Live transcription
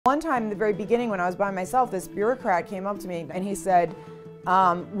One time in the very beginning when I was by myself, this bureaucrat came up to me and he said,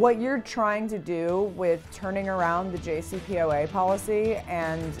 what you're trying to do with turning around the JCPOA policy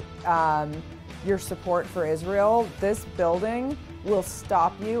and your support for Israel, this building will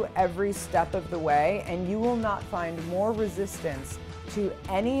stop you every step of the way, and you will not find more resistance to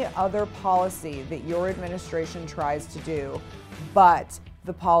any other policy that your administration tries to do, but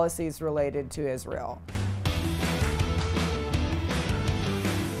the policies related to Israel.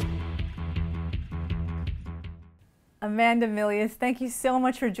 Amanda Milius, thank you so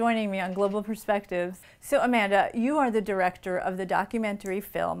much for joining me on Global Perspectives. So Amanda, you are the director of the documentary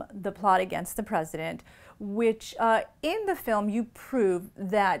film, The Plot Against the President, which in the film you prove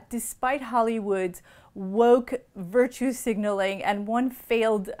that despite Hollywood's woke virtue signaling and one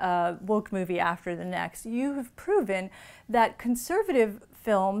failed woke movie after the next, you have proven that conservative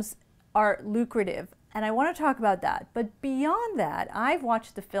films are lucrative. And I want to talk about that. But beyond that, I've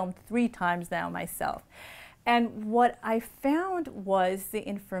watched the film 3 times now myself. And what I found was the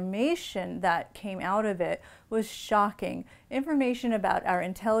information that came out of it was shocking. Information about our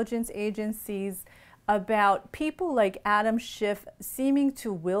intelligence agencies, about people like Adam Schiff seeming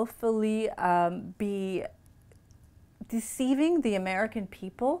to willfully be deceiving the American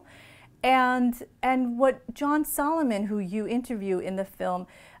people. And what John Solomon, who you interview in the film,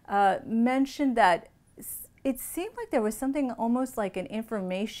 mentioned that it seemed like there was something almost like an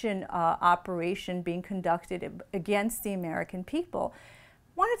information operation being conducted against the American people.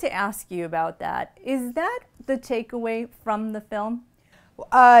 Wanted to ask you about that. Is that the takeaway from the film?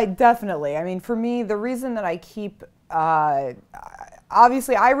 Definitely. I mean, for me, the reason that I keep,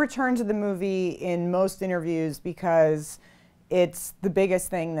 obviously I return to the movie in most interviews because it's the biggest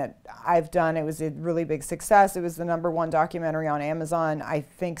thing that I've done. It was a really big success. It was the #1 documentary on Amazon, I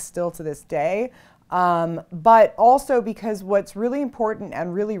think still to this day. But also because what's really important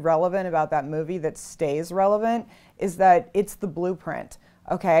and really relevant about that movie that stays relevant is that it's the blueprint.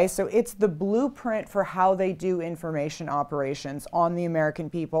 Okay, so it's the blueprint for how they do information operations on the American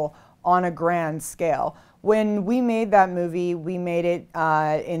people on a grand scale. When we made that movie, we made it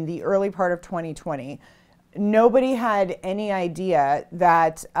in the early part of 2020. Nobody had any idea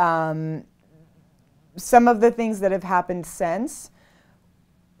that some of the things that have happened since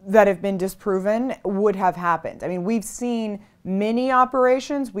that have been disproven would have happened. I mean, we've seen mini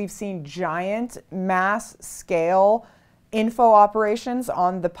operations, we've seen giant mass scale info operations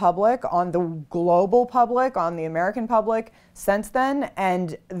on the public, on the global public, on the American public since then.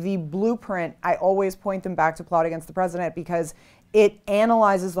 And the blueprint, I always point them back to Plot Against the President because it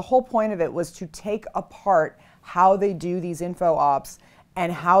analyzes, the whole point of it was to take apart how they do these info ops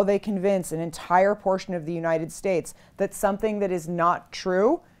and how they convince an entire portion of the United States that something that is not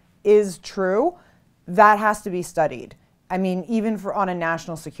true is true. That has to be studied. I mean, even on a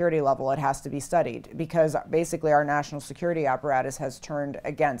national security level, it has to be studied because basically our national security apparatus has turned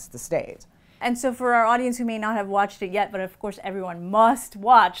against the state. And so for our audience who may not have watched it yet, but of course everyone must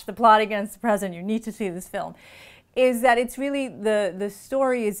watch The Plot Against the President, you need to see this film, is that it's really, the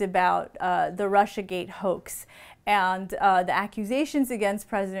story is about the Russiagate hoax and the accusations against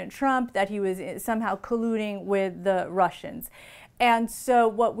President Trump that he was somehow colluding with the Russians. And so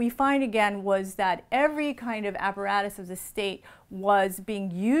what we find again was that every kind of apparatus of the state was being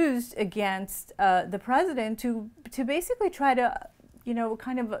used against the president to basically try to, you know,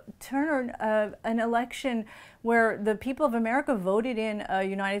 kind of turn an election where the people of America voted in a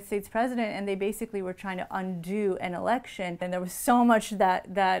United States president, and they basically were trying to undo an election. And there was so much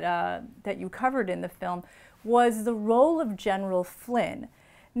that you covered in the film was the role of General Flynn.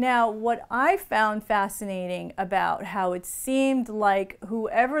 Now, what I found fascinating about how it seemed like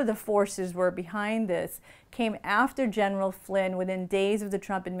whoever the forces were behind this came after General Flynn within days of the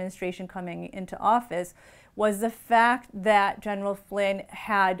Trump administration coming into office was the fact that General Flynn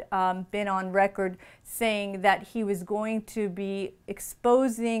had been on record saying that he was going to be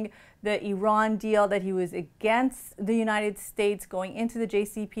exposing the Iran deal, that he was against the United States going into the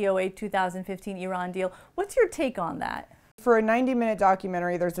JCPOA 2015 Iran deal. What's your take on that? For a 90-minute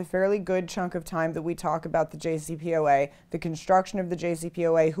documentary, there's a fairly good chunk of time that we talk about the JCPOA, the construction of the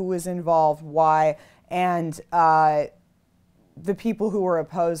JCPOA, who was involved, why, and the people who were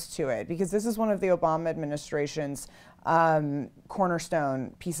opposed to it, because this is one of the Obama administration's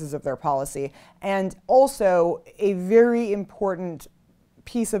cornerstone pieces of their policy, and also a very important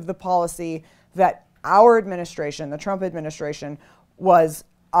piece of the policy that our administration, the Trump administration, was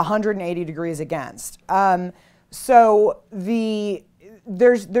 180 degrees against. So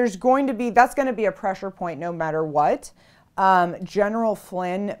there's going to be, that's going to be a pressure point no matter what. General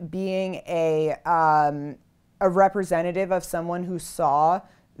Flynn being a representative of someone who saw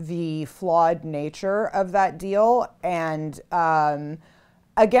the flawed nature of that deal. And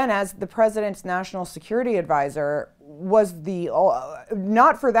again, as the president's national security advisor, was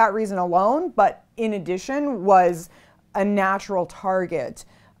not for that reason alone, but in addition was a natural target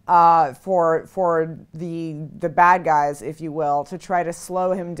for the bad guys, if you will, to try to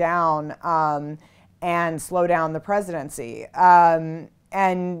slow him down and slow down the presidency.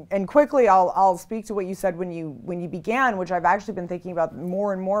 And quickly, I'll speak to what you said when you began, which I've actually been thinking about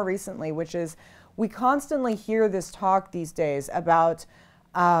more and more recently, which is we constantly hear this talk these days about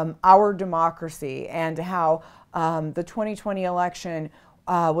our democracy and how the 2020 election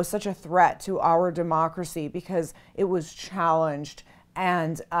was such a threat to our democracy because it was challenged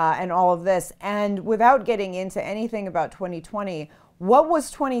and all of this. And without getting into anything about 2020, what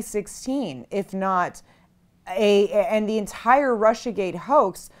was 2016 if not and the entire Russiagate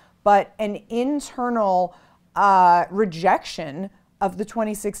hoax, but an internal rejection of the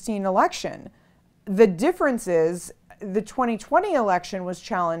 2016 election? The difference is the 2020 election was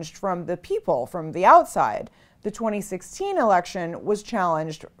challenged from the people, from the outside. The 2016 election was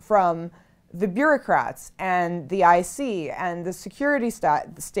challenged from the bureaucrats and the IC and the security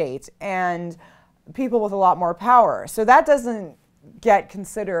state and people with a lot more power. So that doesn't get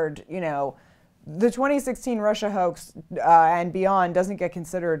considered, the 2016 Russia hoax and beyond doesn't get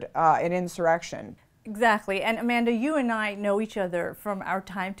considered an insurrection. Exactly. And Amanda, you and I know each other from our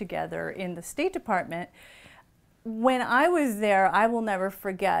time together in the State Department. When I was there, I will never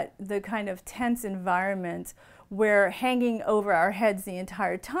forget the kind of tense environment where hanging over our heads the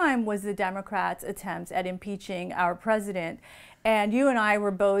entire time was the Democrats' attempts at impeaching our president. And you and I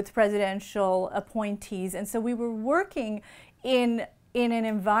were both presidential appointees, and so we were working in an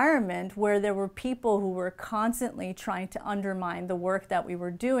environment where there were people who were constantly trying to undermine the work that we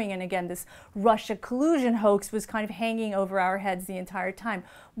were doing. And again, this Russia collusion hoax was kind of hanging over our heads the entire time.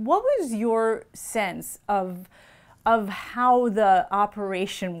 What was your sense of how the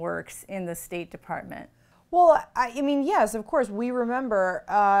operation works in the State Department? Well, I mean, yes, of course, we remember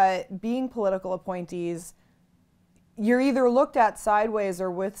being political appointees, you're either looked at sideways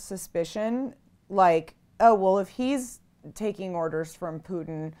or with suspicion, like, oh, well, if he's taking orders from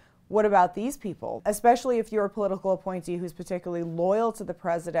Putin, what about these people? Especially if you're a political appointee who's particularly loyal to the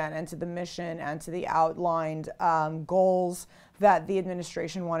president and to the mission and to the outlined goals that the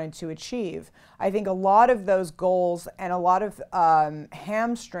administration wanted to achieve. I think a lot of those goals and a lot of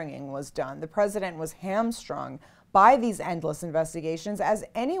hamstringing was done. The president was hamstrung by these endless investigations, as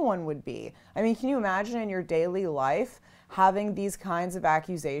anyone would be. I mean, can you imagine in your daily life having these kinds of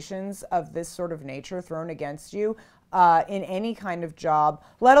accusations of this sort of nature thrown against you in any kind of job,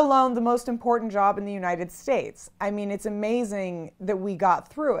 let alone the most important job in the United States? I mean, it's amazing that we got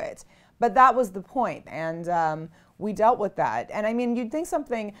through it. But that was the point, and we dealt with that. And I mean, you'd think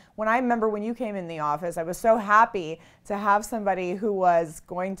something, when I remember when you came in the office, I was so happy to have somebody who was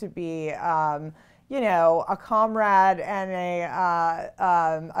going to be, a comrade and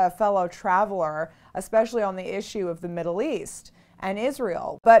a fellow traveler, especially on the issue of the Middle East and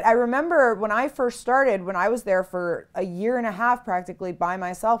Israel. But I remember when I first started, when I was there for a year and a half practically by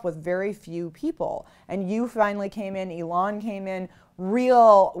myself with very few people, and you finally came in, Elon came in,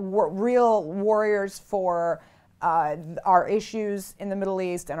 real warriors for our issues in the Middle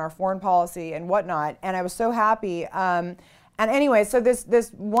East and our foreign policy and whatnot, and I was so happy. And anyway, so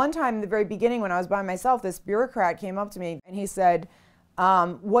this one time in the very beginning when I was by myself, this bureaucrat came up to me and he said,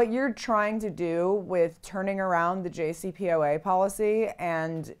 what you're trying to do with turning around the JCPOA policy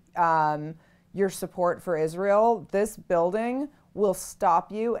and your support for Israel, this building will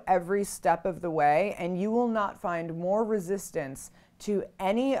stop you every step of the way, and you will not find more resistance to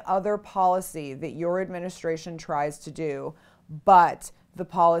any other policy that your administration tries to do but the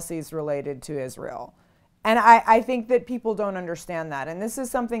policies related to Israel. And I think that people don't understand that. And this is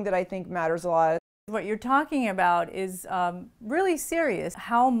something that I think matters a lot. What you're talking about is really serious.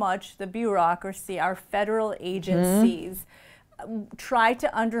 How much the bureaucracy, our federal agencies, try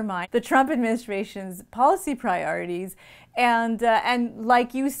to undermine the Trump administration's policy priorities. And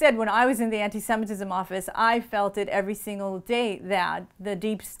like you said, when I was in the anti-Semitism office, I felt it every single day that the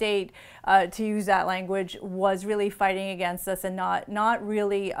deep state, to use that language, was really fighting against us and not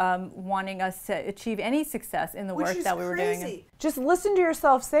really wanting us to achieve any success in the work that we were doing. Just listen to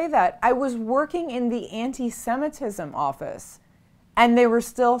yourself say that. I was working in the anti-Semitism office, and they were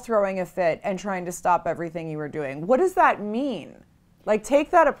still throwing a fit and trying to stop everything you were doing. What does that mean? Like,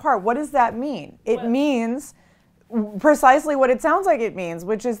 take that apart. What does that mean? It means precisely what it sounds like it means,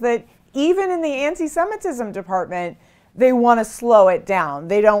 which is that even in the anti-Semitism department, they want to slow it down.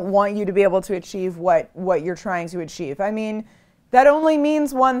 They don't want you to be able to achieve what you're trying to achieve. I mean, that only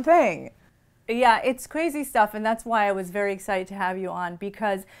means one thing. Yeah, it's crazy stuff, and that's why I was very excited to have you on,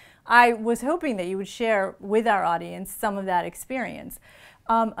 because I was hoping that you would share with our audience some of that experience.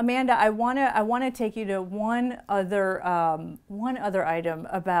 Amanda, I wanna take you to one other item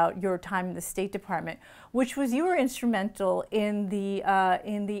about your time in the State Department, which was you were instrumental in the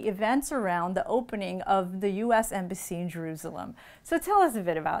events around the opening of the U.S. Embassy in Jerusalem. So tell us a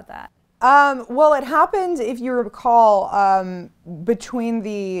bit about that. Well, it happened, if you recall, between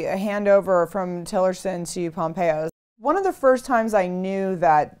the handover from Tillerson to Pompeo. One of the first times I knew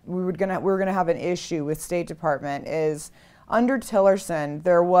that we were gonna have an issue with State Department is under Tillerson.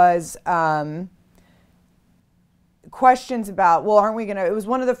 There was questions about, well, aren't we gonna? It was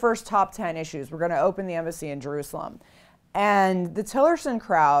one of the first top 10 issues. We're gonna open the embassy in Jerusalem. And the Tillerson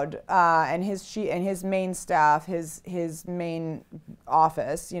crowd and his main staff, his main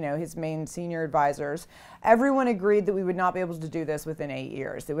office, his main senior advisors, everyone agreed that we would not be able to do this within 8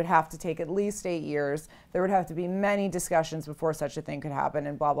 years. It would have to take at least 8 years. There would have to be many discussions before such a thing could happen,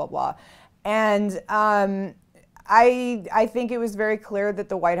 and blah blah blah. And I think it was very clear that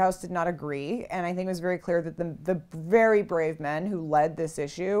the White House did not agree, and I think it was very clear that the very brave men who led this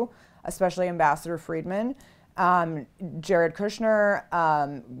issue, especially Ambassador Friedman, Jared Kushner,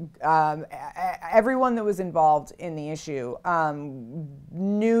 everyone that was involved in the issue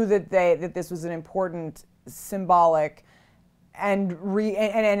knew that this was an important symbolic and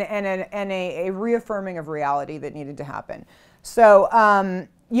a reaffirming of reality that needed to happen. So I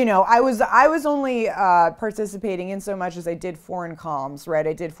was only participating in so much as I did foreign comms, right?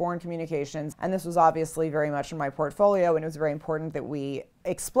 I did foreign communications, and this was obviously very much in my portfolio, and it was very important that we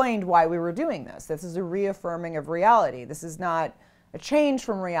explained why we were doing this. This is a reaffirming of reality. This is not a change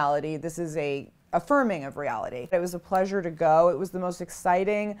from reality. This is a affirming of reality. It was a pleasure to go. It was the most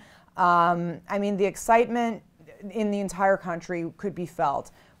exciting. The excitement in the entire country could be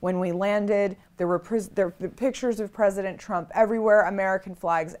felt. When we landed, there were pictures of President Trump everywhere, American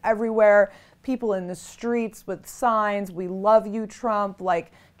flags everywhere, people in the streets with signs, "We love you, Trump,"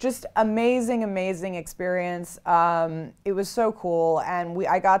 like just amazing, amazing experience. It was so cool, and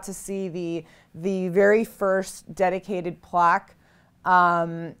I got to see the very first dedicated plaque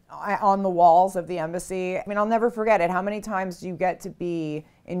on the walls of the embassy. I mean, I'll never forget it. How many times do you get to be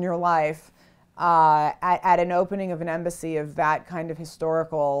in your life at an opening of an embassy of that kind of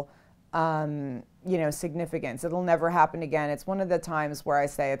historical significance? It'll never happen again. It's one of the times where I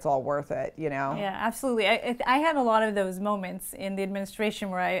say it's all worth it, Yeah, absolutely. I had a lot of those moments in the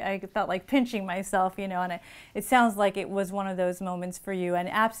administration where I felt like pinching myself, and it sounds like it was one of those moments for you, and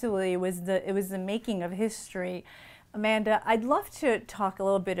absolutely it was the making of history. Amanda, I'd love to talk a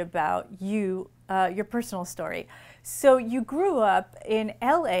little bit about you, your personal story. So you grew up in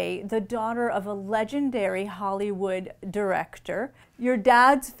LA, the daughter of a legendary Hollywood director. Your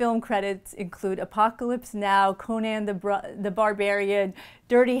dad's film credits include Apocalypse Now, Conan the Barbarian,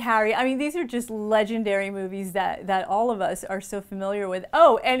 Dirty Harry. I mean, these are just legendary movies that all of us are so familiar with.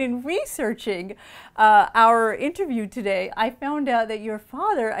 Oh, and in researching our interview today, I found out that your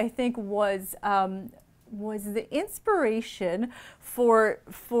father, I think, was the inspiration for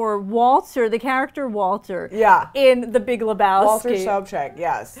Walter, the character Walter, in The Big Lebowski. Walter Sobchak,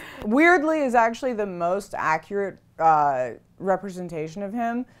 yes. Weirdly, is actually the most accurate representation of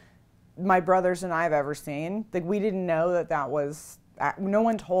him my brothers and I have ever seen. Like, we didn't know that was, no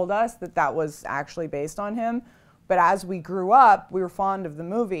one told us that was actually based on him. But as we grew up, we were fond of the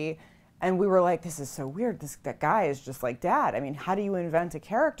movie, and we were like, this is so weird. That guy is just like Dad. I mean, how do you invent a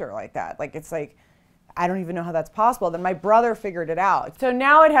character like that? Like, it's like, I don't even know how that's possible. Then my brother figured it out. So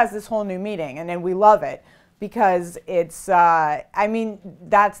now it has this whole new meaning, and then we love it because it's,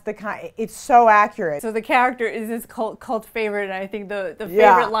 that's the kind, it's so accurate. So the character is his cult favorite, and I think the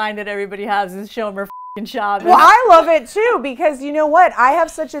favorite line that everybody has is "Show 'em her f***ing Shabbos." Well, I love it too, because you know what? I have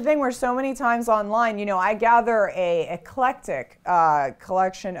such a thing where so many times online, I gather a eclectic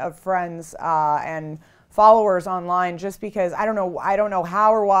collection of friends and followers online just because I don't know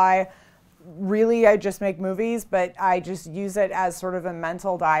how or why. Really, I just make movies, but I just use it as sort of a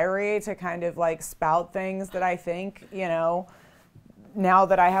mental diary to kind of like spout things that I think, now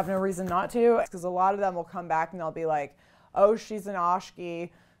that I have no reason not to. Because a lot of them will come back and they'll be like, oh, she's an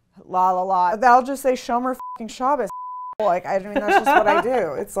Oshki, la la la. They'll just say, Shomer f***ing Shabbos. Like, I mean, that's just what I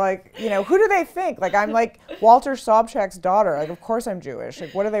do. It's like, who do they think? Like, I'm like Walter Sobchak's daughter. Like, of course I'm Jewish.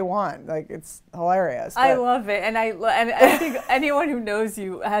 Like, what do they want? Like, it's hilarious. I love it. And I think anyone who knows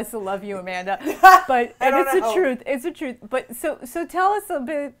you has to love you, Amanda. But and it's the truth. It's the truth. But so tell us a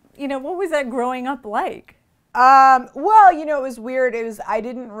bit, what was that growing up like? Well, it was weird. I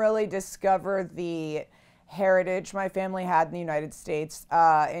didn't really discover the heritage my family had in the United States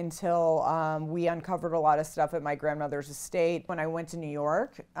until we uncovered a lot of stuff at my grandmother's estate. When I went to New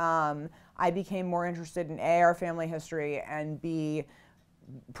York, I became more interested in A, our family history, and B,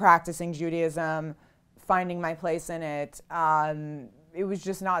 practicing Judaism, finding my place in it. It was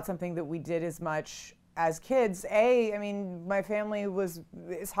just not something that we did as much as kids. I mean, my family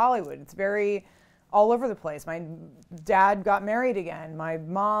is Hollywood. It's very all over the place. My dad got married again. My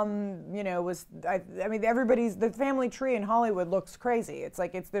mom, you know, I mean, the family tree in Hollywood looks crazy. It's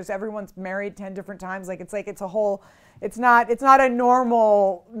like everyone's married 10 different times. It's not a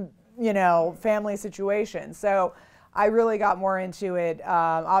normal, you know, family situation. So I really got more into it.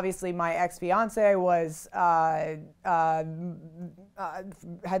 Obviously, my ex-fiance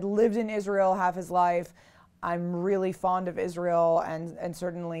had lived in Israel half his life. I'm really fond of Israel, and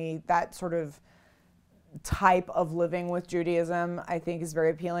certainly that sort of type of living with Judaism, I think, is very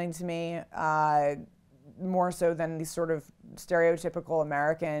appealing to me, more so than the sort of stereotypical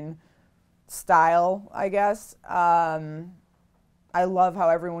American style, I guess. I love how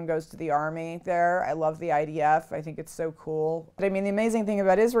everyone goes to the army there. I love the IDF. I think it's so cool. But I mean, the amazing thing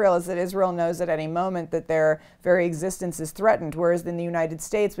about Israel is that Israel knows at any moment that their very existence is threatened, whereas in the United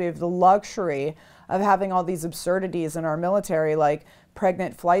States, we have the luxury of having all these absurdities in our military, like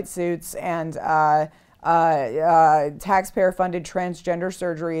pregnant flight suits and taxpayer-funded transgender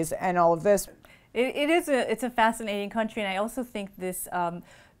surgeries and all of this. It's a fascinating country, and I also think this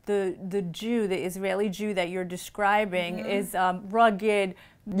the Jew, the Israeli Jew that you're describing, is rugged,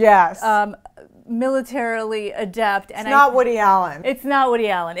 yes, militarily adept, and it's not Woody Allen. It's not Woody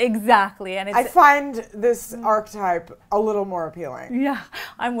Allen, exactly. And I find this archetype a little more appealing. Yeah,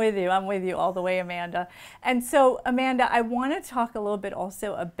 I'm with you. I'm with you all the way, Amanda. And so, Amanda, I want to talk a little bit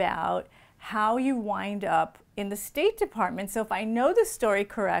also about how you wind up in the State Department. So if I know the story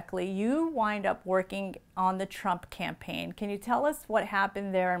correctly, you wind up working on the Trump campaign. Can you tell us what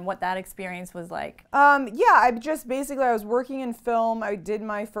happened there and what that experience was like? Yeah, I was working in film. I did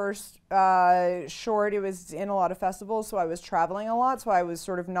my first short. It was in a lot of festivals, so I was traveling a lot, so I was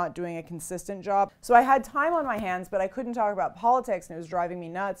sort of not doing a consistent job. So I had time on my hands, but I couldn't talk about politics, and it was driving me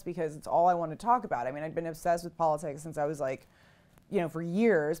nuts because it's all I wanted to talk about. I mean, I'd been obsessed with politics since I was like, you know, for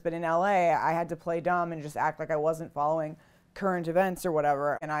years, but in LA, I had to play dumb and just act like I wasn't following current events or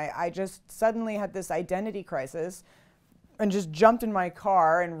whatever. And I just suddenly had this identity crisis and just jumped in my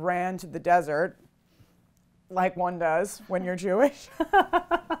car and ran to the desert, like one does when you're Jewish.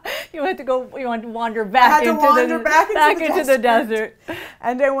 You had to wander back into the desert.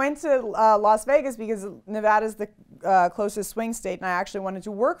 And I went to Las Vegas because Nevada's the closest swing state, and I actually wanted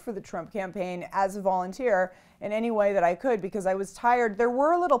to work for the Trump campaign as a volunteer in any way that I could because I was tired. There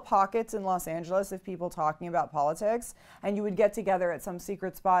were little pockets in Los Angeles of people talking about politics, and you would get together at some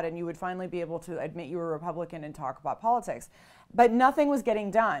secret spot and you would finally be able to admit you were a Republican and talk about politics. But nothing was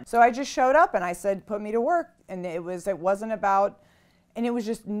getting done. So I just showed up and I said, put me to work. And it was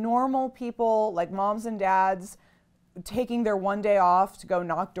just normal people like moms and dads taking their one day off to go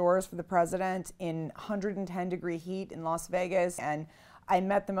knock doors for the president in 110-degree heat in Las Vegas. And I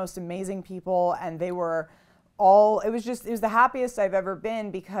met the most amazing people, and they were it was the happiest I've ever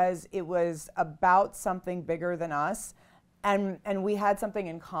been because it was about something bigger than us. And we had something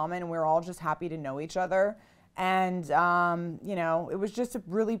in common, and we were all just happy to know each other. And, you know, it was just a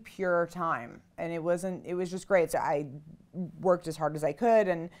really pure time, and it was just great. So I worked as hard as I could,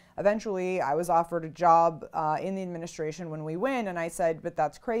 and eventually I was offered a job in the administration when we win, and I said, but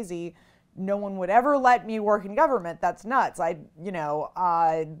that's crazy. No one would ever let me work in government. That's nuts.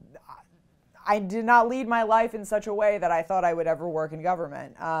 I did not lead my life in such a way that I thought I would ever work in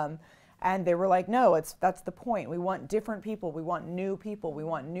government. And they were like, no, that's the point. We want different people. We want new people. We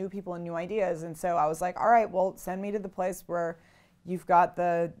want new people and new ideas. And so I was like, all right, well, send me to the place where you've got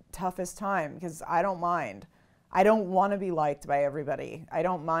the toughest time, because I don't mind. I don't want to be liked by everybody. I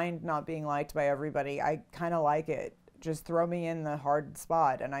don't mind not being liked by everybody. I kind of like it. Just throw me in the hard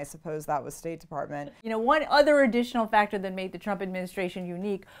spot. And I suppose that was State Department. You know, one other additional factor that made the Trump administration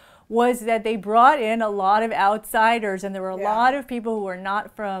unique was that they brought in a lot of outsiders, and there were a lot of people who were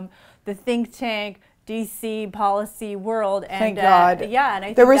not from the think tank, DC policy world. And, thank God. Yeah, and I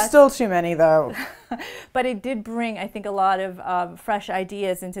think there were still too many, though. But it did bring, I think, a lot of fresh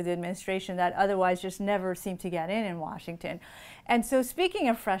ideas into the administration that otherwise just never seemed to get in Washington. And so, speaking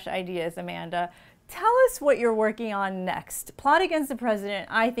of fresh ideas, Amanda, tell us what you're working on next. Plot Against the President,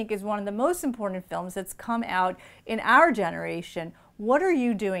 I think, is one of the most important films that's come out in our generation. What are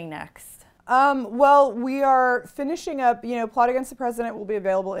you doing next? Well, we are finishing up, Plot Against the President will be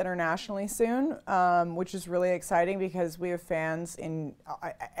available internationally soon, which is really exciting because we have fans in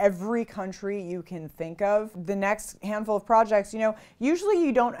every country you can think of. The next handful of projects, usually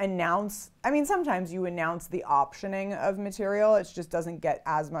you don't announce, sometimes you announce the optioning of material, it just doesn't get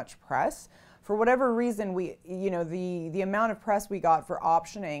as much press. For whatever reason, the amount of press we got for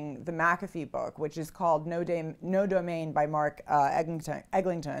optioning the McAfee book, which is called No Domain by Mark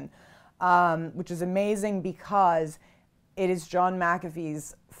Eglinton, which is amazing because it is John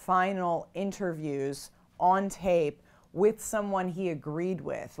McAfee's final interviews on tape with someone he agreed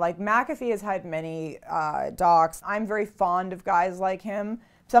with. Like, McAfee has had many docs. I'm very fond of guys like him.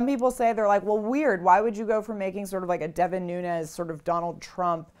 Some people say, they're like, well, weird, why would you go from making sort of like a Devin Nunes sort of Donald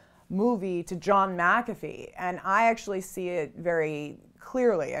Trump movie to John McAfee? And I actually see it very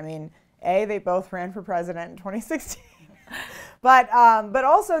clearly. They both ran for president in 2016. But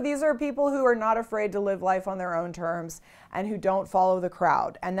also, these are people who are not afraid to live life on their own terms and who don't follow the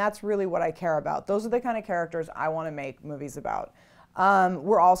crowd. And that's really what I care about. Those are the kind of characters I want to make movies about.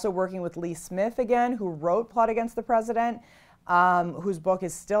 We're also working with Lee Smith again, who wrote Plot Against the President, whose book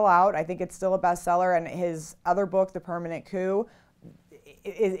is still out. I think it's still a bestseller. And his other book, The Permanent Coup,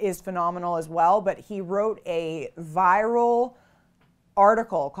 is phenomenal as well. But he wrote a viral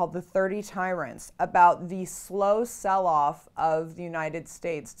article called The 30 Tyrants about the slow sell-off of the United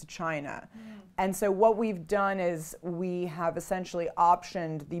States to China. And so what we've done is we have essentially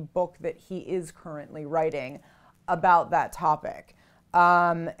optioned the book that he is currently writing about that topic.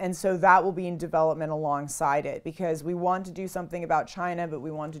 And so that will be in development alongside it, because we want to do something about China, but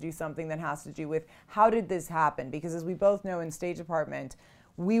we want to do something that has to do with how did this happen? Because as we both know in State Department,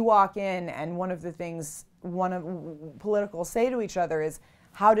 we walk in and one of the things politicals say to each other is,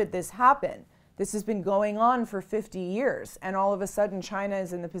 how did this happen? This has been going on for 50 years, and all of a sudden China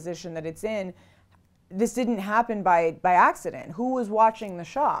is in the position that it's in. This didn't happen by accident. Who was watching the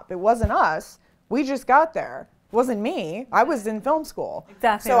shop? It wasn't us. We just got there. It wasn't me. I was in film school.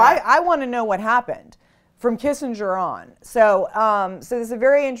 Exactly. So right. I want to know what happened from Kissinger on. So so this is a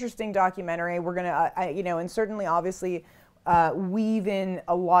very interesting documentary. We're gonna, and certainly, obviously, weave in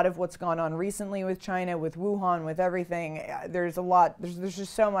a lot of what's gone on recently with China, with Wuhan, with everything. There's a lot. There's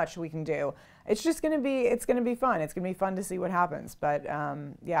just so much we can do. It's just gonna be. It's gonna be fun. It's gonna be fun to see what happens. But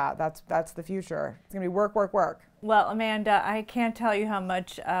yeah, that's the future. It's gonna be work, work, work. Well, Amanda, I can't tell you how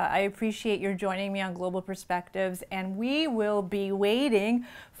much I appreciate your joining me on Global Perspectives, and we will be waiting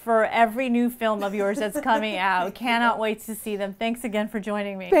for every new film of yours that's coming out. Cannot wait to see them. Thanks again for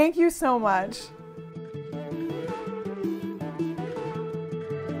joining me. Thank you so much.